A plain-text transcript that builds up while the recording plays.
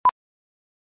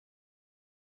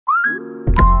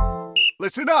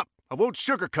Listen up. I won't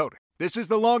sugarcoat it. This is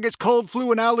the longest cold,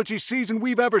 flu, and allergy season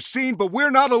we've ever seen, but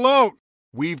we're not alone.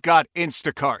 We've got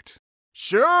Instacart.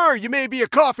 Sure, you may be a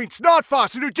coughing snot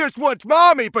faucet who just wants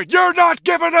mommy, but you're not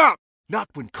giving up. Not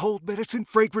when cold medicine,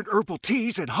 fragrant herbal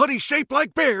teas, and honey shaped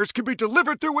like bears can be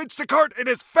delivered through Instacart in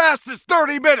as fast as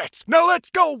 30 minutes. Now let's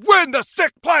go win the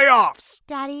sick playoffs.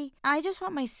 Daddy, I just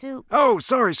want my soup. Oh,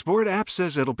 sorry, Sport. App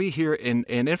says it'll be here in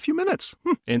a few minutes.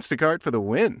 Instacart for the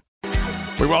win.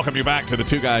 We welcome you back to the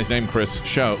Two Guys Named Chris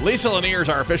show. Lisa Lanier is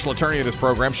our official attorney of this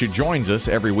program. She joins us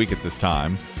every week at this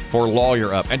time for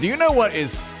Lawyer Up. And do you know what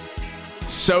is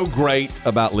so great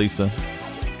about Lisa?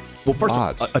 Well,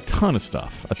 first, a ton of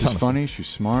stuff. She's funny. She's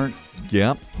smart.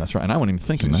 Yep, that's right. And I wasn't even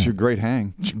thinking that. She's a great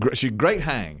hang. She's a great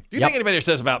hang. Do you think anybody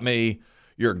says about me,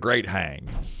 you're a great hang?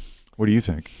 What do you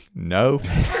think? No.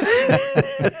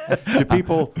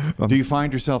 Do you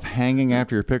find yourself hanging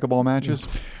after your pickleball matches?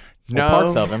 No,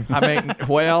 parts of him. I mean,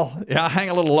 I hang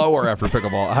a little lower after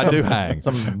pickleball. I do hang.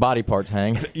 Some body parts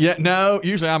hang. Yeah, no.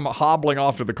 Usually I'm hobbling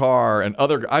off to the car, and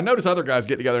I notice other guys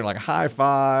get together and like high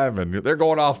five, and they're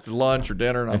going off to lunch or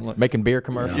dinner, and I'm like, making beer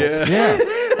commercials.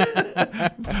 Yeah.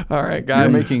 All right,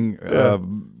 guys. You're making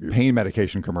pain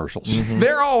medication commercials. Mm-hmm.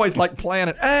 They're always like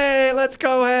planning, hey, let's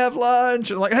go have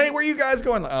lunch. And like, hey, where are you guys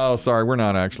going? Oh, sorry, we're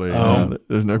not actually.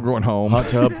 They're going home. Hot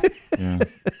tub. Yeah.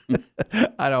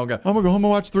 I don't go. I'm going to go home and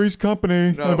watch Three's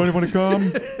Company. No. Anybody want to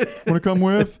come? Want to come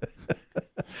with?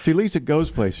 See, Lisa goes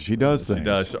places. She does things. She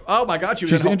does. Oh, my God.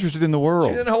 She's interested in the world.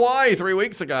 She was in Hawaii 3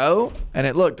 weeks ago, and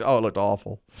it looked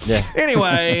awful. Yeah.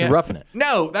 Anyway. Roughing it.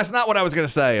 No, that's not what I was going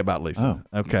to say about Lisa.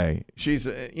 Oh. Okay. She's,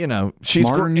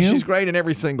 Smarter than you? She's great in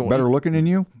every single Better looking than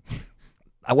you?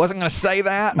 I wasn't going to say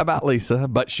that about Lisa,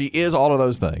 but she is all of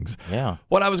those things. Yeah.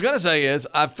 What I was going to say is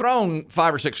I've thrown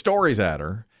 5 or 6 stories at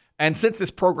her. And since this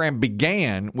program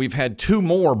began, we've had 2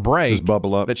 more breaks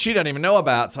that she doesn't even know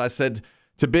about. So I said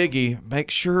to Biggie, make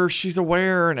sure she's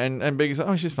aware. And Biggie said,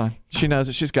 oh, she's fine. She knows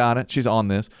it. She's got it. She's on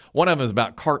this. One of them is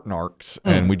about cart narcs,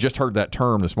 and we just heard that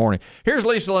term this morning. Here's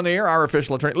Lisa Lanier, our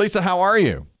official attorney. Lisa, how are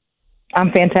you?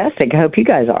 I'm fantastic. I hope you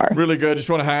guys are. Really good. Just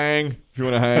want to hang. If you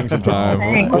want to hang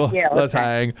sometime, let's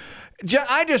hang.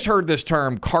 I just heard this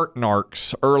term, cart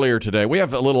narcs, earlier today. We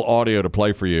have a little audio to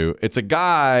play for you. It's a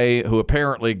guy who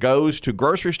apparently goes to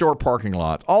grocery store parking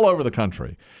lots all over the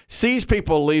country, sees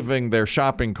people leaving their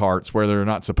shopping carts where they're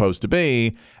not supposed to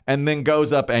be, and then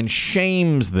goes up and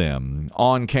shames them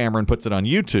on camera and puts it on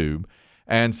YouTube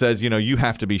and says, you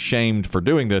have to be shamed for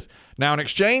doing this. Now, an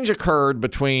exchange occurred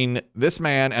between this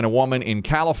man and a woman in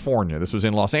California. This was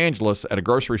in Los Angeles at a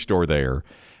grocery store there.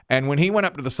 And when he went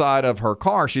up to the side of her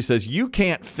car, she says, you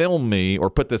can't film me or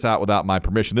put this out without my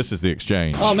permission. This is the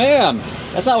exchange. Oh, ma'am,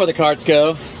 that's not where the carts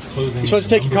go. You're supposed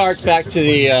to take your carts back to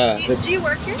the... Do you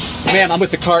work here? Ma'am, I'm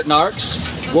with the cart narcs.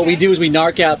 Okay. What we do is we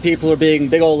narc out people who are being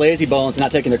big old lazy bones and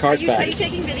not taking their carts back. Are you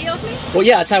taking video of me? Well,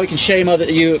 yeah, that's how we can show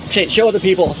other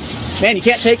people. Man, you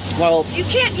can't take... Well... You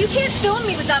can't film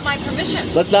me without my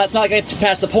permission. Let's not get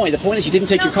past the point. The point is you didn't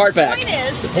take your cart back.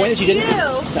 The point is you didn't...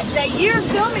 that you're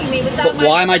filming me without my permission. But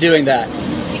why am I doing that?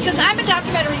 Because I'm a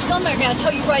documentary filmmaker. I'll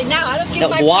tell you right now. I don't give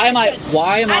my permission.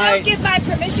 Why am I... I don't give my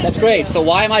permission. That's great, but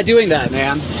why am I doing that,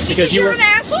 ma'am? Because you're an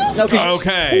asshole? No,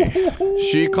 okay.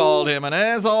 She called him an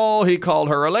asshole. He called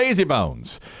her a lazy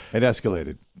bones. It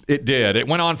escalated. It did. It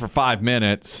went on for 5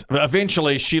 minutes.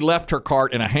 Eventually, she left her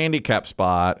cart in a handicap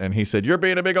spot, and he said, you're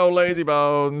being a big old lazy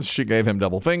bones. She gave him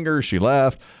double fingers. She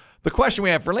left. The question we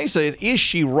have for Lisa is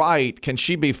she right? Can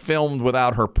she be filmed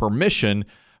without her permission?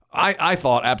 I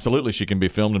thought absolutely she can be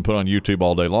filmed and put on YouTube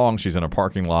all day long. She's in a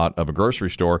parking lot of a grocery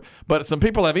store. But some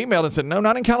people have emailed and said, no,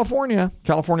 not in California.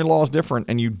 California law is different,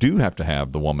 and you do have to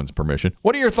have the woman's permission.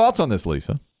 What are your thoughts on this,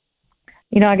 Lisa?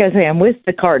 I got to say, I'm with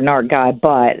the cart narc guy,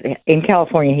 but in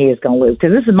California, he is going to lose.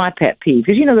 Because this is my pet peeve.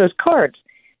 Because, those carts,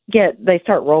 they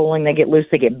start rolling, they get loose,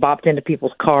 they get bopped into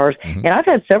people's cars. Mm-hmm. And I've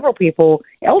had several people,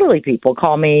 elderly people,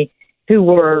 call me who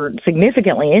were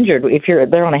significantly injured. If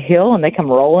they're on a hill and they come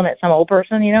rolling at some old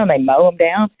person, and they mow them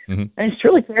down. Mm-hmm. And it's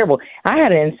really terrible. I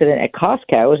had an incident at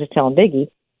Costco. I was just telling Biggie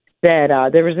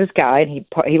that there was this guy, and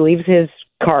he leaves his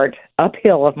cart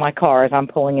uphill of my car as I'm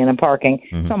pulling in and parking.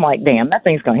 Mm-hmm. So I'm like, damn, that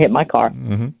thing's going to hit my car.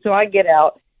 Mm-hmm. So I get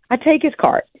out, I take his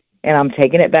cart, and I'm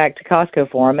taking it back to Costco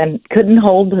for him, and couldn't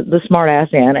hold the smart ass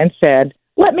in and said,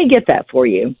 let me get that for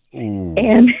you. Ooh.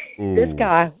 And this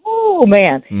guy, oh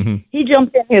man, he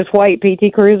jumped in his white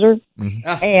PT Cruiser,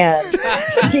 and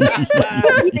he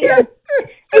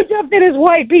jumped in his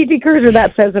white PT Cruiser.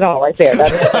 That says it all right there.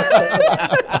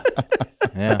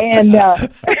 Yeah.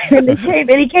 And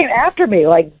he came after me,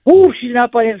 like whooshing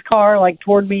up on his car, like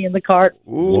toward me in the cart,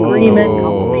 screaming,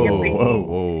 calling me.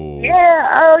 Whoa.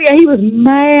 Yeah, oh yeah, he was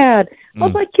mad. I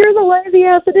was like, you're the lazy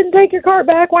ass that didn't take your cart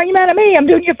back. Why are you mad at me? I'm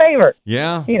doing you a favor.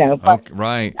 Yeah. But,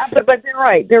 right. But they're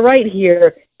right. They're right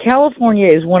here. California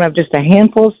is one of just a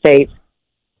handful of states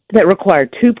that require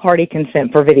two-party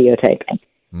consent for videotaping.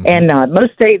 Mm-hmm. And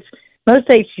most states,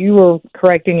 you were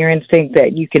correct in your instinct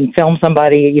that you can film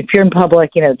somebody. If you're in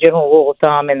public, general rule of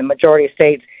thumb in the majority of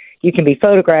states, you can be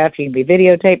photographed, you can be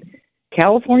videotaped.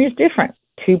 California's different.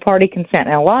 Two-party consent.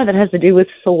 And a lot of it has to do with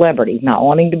celebrities not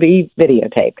wanting to be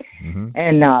videotaped. Mm-hmm.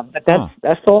 And but that's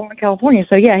the law in California.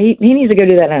 So, yeah, he needs to go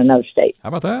do that in another state. How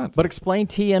about that? But explain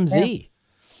TMZ. Yeah.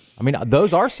 I mean,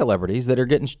 those are celebrities that are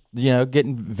getting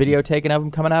video taken of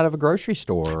them coming out of a grocery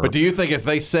store. But do you think if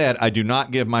they said, I do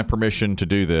not give my permission to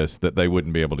do this, that they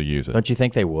wouldn't be able to use it? Don't you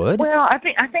think they would? Well, I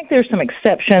think there's some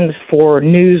exceptions for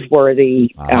newsworthy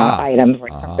items,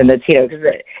 like something that's,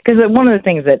 because one of the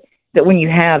things that when you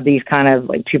have these kind of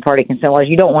like two-party consent laws,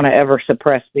 you don't want to ever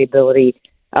suppress the ability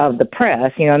of the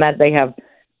press, and that they have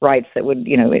rights that would,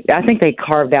 I think they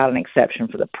carved out an exception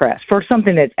for the press for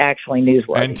something that's actually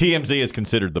newsworthy. And TMZ is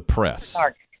considered the press.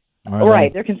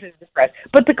 Right, they're considered the press.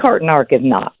 But the cart narc is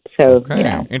not. So,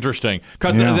 Interesting.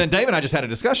 Because then Dave and I just had a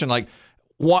discussion like,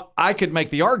 I could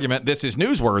make the argument this is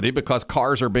newsworthy because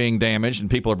cars are being damaged and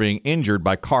people are being injured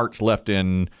by carts left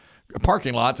in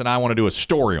parking lots, and I want to do a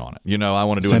story on it. I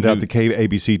want to send out the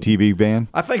ABC TV van.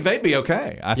 I think they'd be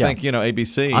okay. I think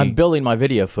ABC. I'm building my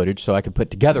video footage so I could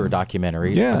put together a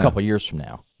documentary a couple years from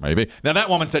now. Maybe. Now that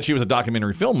woman said she was a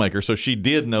documentary filmmaker, so she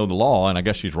did know the law, and I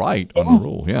guess she's right on the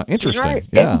rule. Yeah, interesting. Right.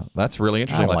 Yeah, that's really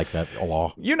interesting. I like that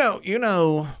law.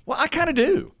 Well, I kind of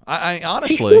do. I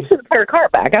honestly. She should put her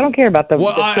cart back. I don't care about the.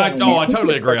 Well, I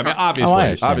totally agree. I mean,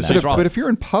 obviously, it's wrong. But if you're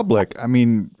in public, I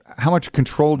mean, how much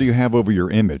control do you have over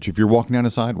your image if you're walking down a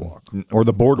sidewalk or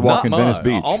the boardwalk in Venice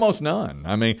Beach? Almost none.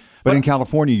 I mean, but in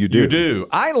California, you do. You do.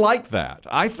 I like that.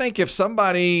 I think if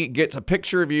somebody gets a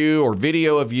picture of you or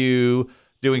video of you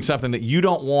doing something that you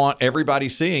don't want everybody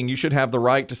seeing, you should have the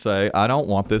right to say, I don't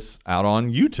want this out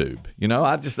on YouTube.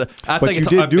 I think you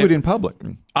did do it in public.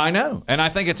 I know. And I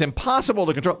think it's impossible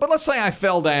to control. But let's say I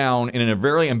fell down in a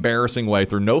very embarrassing way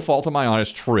through no fault of my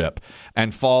honest trip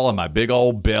and fall and my big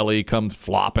old belly comes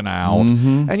flopping out.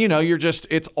 Mm-hmm. And,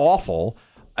 it's awful.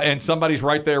 And somebody's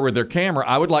right there with their camera.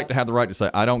 I would like to have the right to say,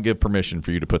 I don't give permission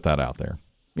for you to put that out there.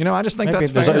 I just think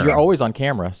that's fair. You're always on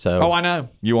camera, so. Oh, I know.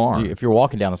 You are. If you're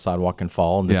walking down the sidewalk and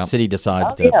fall, and the city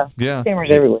decides to. Yeah.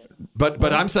 Cameras everywhere.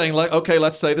 But I'm saying, okay,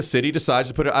 let's say the city decides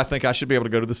to put it. I think I should be able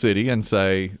to go to the city and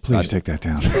say, please take that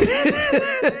down.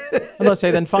 And let's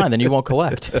say, then fine, then you won't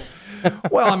collect.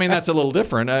 Well, I mean, that's a little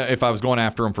different if I was going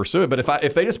after them for suing. But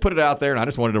if they just put it out there and I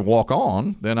just wanted to walk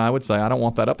on, then I would say I don't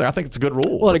want that up there. I think it's a good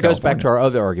rule. Well, it goes back to our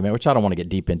other argument, which I don't want to get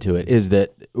deep into it, is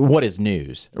that what is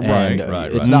news? Right.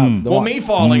 It's not. Well, me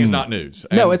falling is not news.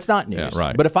 No, it's not news. Yeah,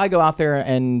 right. But if I go out there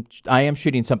and I am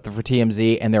shooting something for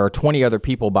TMZ and there are 20 other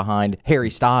people behind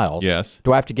Harry Styles, yes,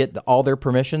 do I have to get all their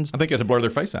permissions? I think you have to blur their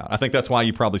face out. I think that's why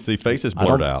you probably see faces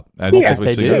blurred out. As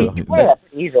they do.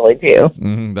 Easily too.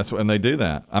 Mm-hmm, that's when they do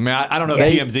that. I mean, I don't know if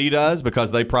TMZ does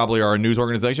because they probably are a news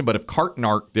organization, but if Cart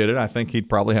Narc did it, I think he'd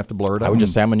probably have to blur it out. I would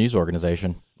just say I'm a news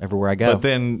organization everywhere I go. But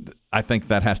then I think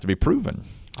that has to be proven.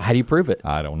 How do you prove it?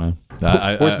 I don't know.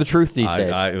 Where's the truth these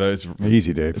days? It's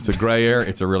easy, Dave. It's a gray area.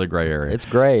 It's a really gray area. It's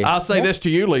gray. I'll say this to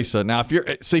you, Lisa. Now,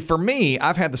 for me,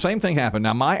 I've had the same thing happen.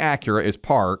 Now, my Acura is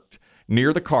parked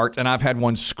near the carts, and I've had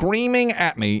one screaming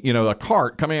at me, a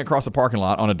cart coming across the parking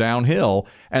lot on a downhill,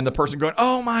 and the person going,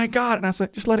 oh, my God. And I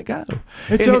said, just let it go.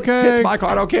 It's okay. It's my car.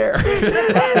 I don't care.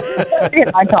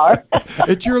 It's my car.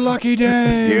 It's your lucky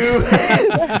day.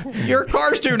 Your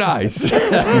car's too nice.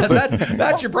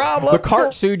 That's your problem. The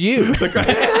cart sued you.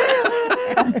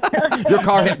 Your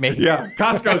car hit me. Yeah,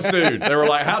 Costco sued. They were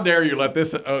like, how dare you let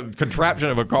this contraption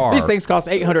of a car. These things cost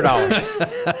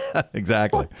 $800.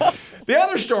 Exactly. The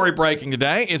other story breaking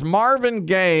today is Marvin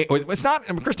Gaye. It's not,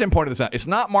 Kristen pointed this out, it's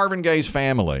not Marvin Gaye's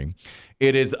family.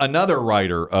 It is another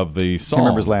writer of the song. I can't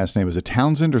remember his last name. Is it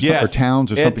Townsend or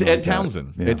Towns or something Ed like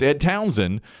Townsend. That? Yeah. It's Ed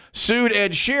Townsend. Sued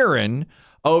Ed Sheeran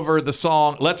over the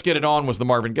song Let's Get It On was the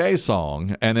Marvin Gaye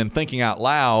song, and then Thinking Out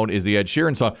Loud is the Ed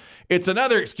Sheeran song. It's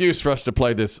another excuse for us to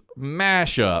play this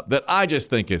mashup that I just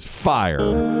think is fire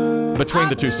between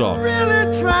the two songs.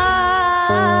 Really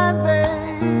trying, baby.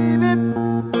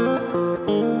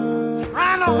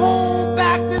 Trying to hold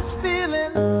back this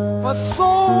feeling for so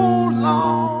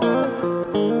long.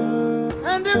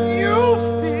 And if you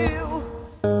feel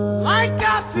like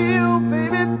I feel,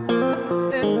 baby,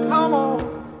 then come on.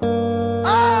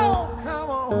 Oh, come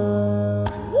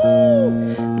on.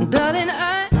 Woo! Darling,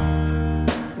 I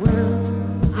will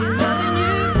be loving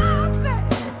you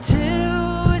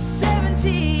till we're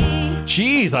 70.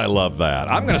 Jeez, I love that.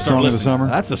 I'm going to start Song of the listening. summer?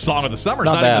 That's the song of the summer.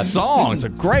 It's Not not even bad. a song. It's a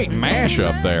great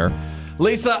mashup there.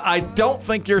 Lisa, I don't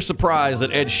think you're surprised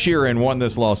that Ed Sheeran won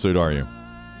this lawsuit, are you?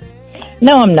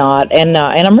 No, I'm not, and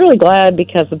I'm really glad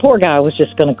because the poor guy was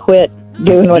just going to quit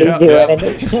doing what he's doing and he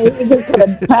was just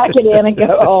going to pack it in and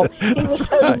go home. He was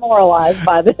so demoralized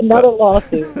by another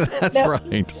lawsuit. That's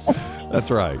right. That's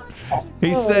right.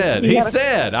 He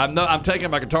said, I'm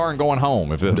taking my guitar and going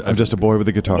home. I'm just a boy with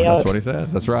a guitar. Yeah. That's what he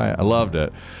says. That's right. I loved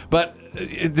it. But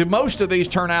do most of these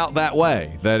turn out that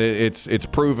way? That it's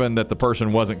proven that the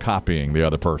person wasn't copying the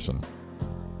other person?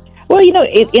 Well,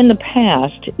 in the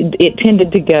past, it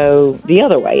tended to go the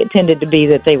other way. It tended to be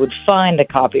that they would find a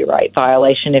copyright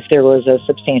violation if there was a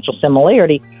substantial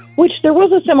similarity, which there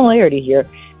was a similarity here.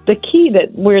 The key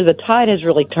that where the tide has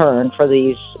really turned for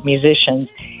these musicians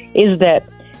is that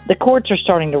the courts are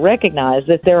starting to recognize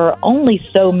that there are only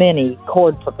so many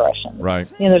chord progressions. Right.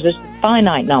 There's a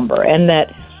finite number, and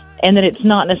that it's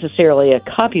not necessarily a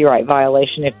copyright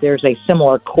violation if there's a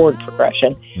similar chord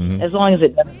progression, as long as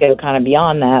it doesn't go kind of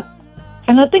beyond that.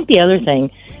 And I think the other thing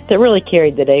that really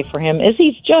carried the day for him is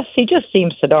he just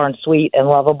seems so darn sweet and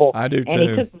lovable. I do, and too.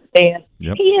 he took the stand.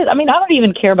 Yep. He is. I mean, I don't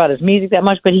even care about his music that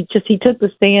much, but he took the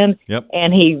stand. Yep.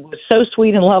 And he was so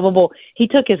sweet and lovable. He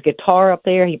took his guitar up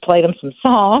there. He played him some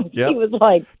songs. Yep. He was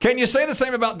like, Can you say the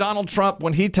same about Donald Trump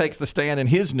when he takes the stand in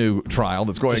his new trial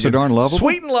that's going So darn lovable?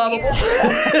 Sweet and lovable.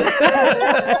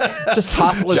 Just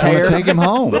tossle his Just hair. take him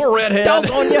home. Little redhead. Dog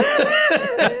on you.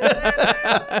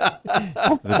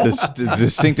 The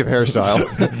distinctive hairstyle.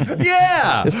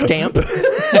 Yeah. The scamp.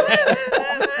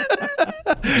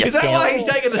 Is that why he's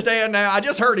taking the stand now? I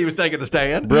just heard he was taking the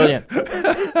stand. Brilliant.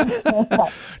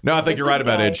 No, I think you're right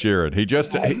about Ed Sheeran.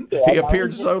 He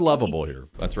appeared so lovable here.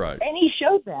 That's right. and he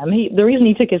showed them. The reason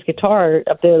he took his guitar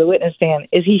up there to the witness stand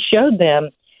is he showed them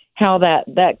how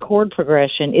that chord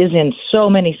progression is in so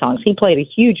many songs. He played a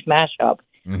huge mashup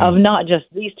of not just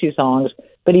these two songs,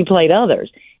 but he played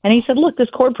others. And he said, look, this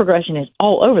chord progression is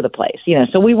all over the place.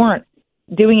 So we weren't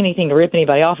doing anything to rip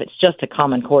anybody off. It's just a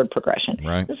common chord progression.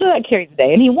 Right. So that carries the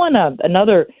day. And he won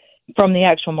another, from the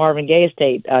actual Marvin Gaye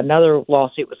estate, another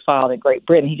lawsuit was filed in Great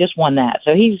Britain. He just won that.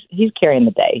 So he's carrying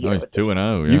the day. Oh, he's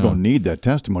 2-0. Yeah. You're going to need that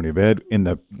testimony of Ed in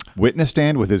the witness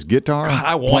stand with his guitar, God,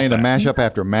 I want playing that. a mashup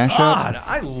after mashup. God,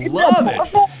 I love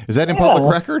it. Is that in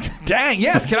public record? Dang,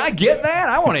 yes. Can I get that?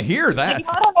 I want to hear that.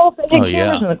 I don't know if they had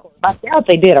cameras in the court. I doubt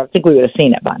they did. I think we would have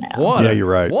seen it by now. You're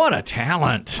right. What a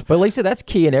talent. But Lisa, that's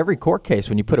key in every court case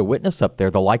when you put a witness up there,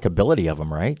 the likability of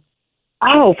them, right?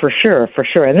 Oh, for sure.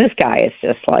 And this guy is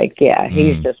just like,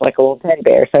 he's just like a little teddy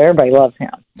bear, so everybody loves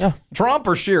him. Yeah. Trump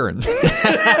or Sheeran?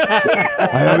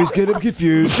 I always get him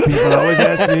confused. People always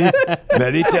ask me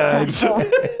many times.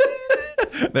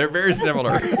 They're very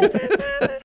similar.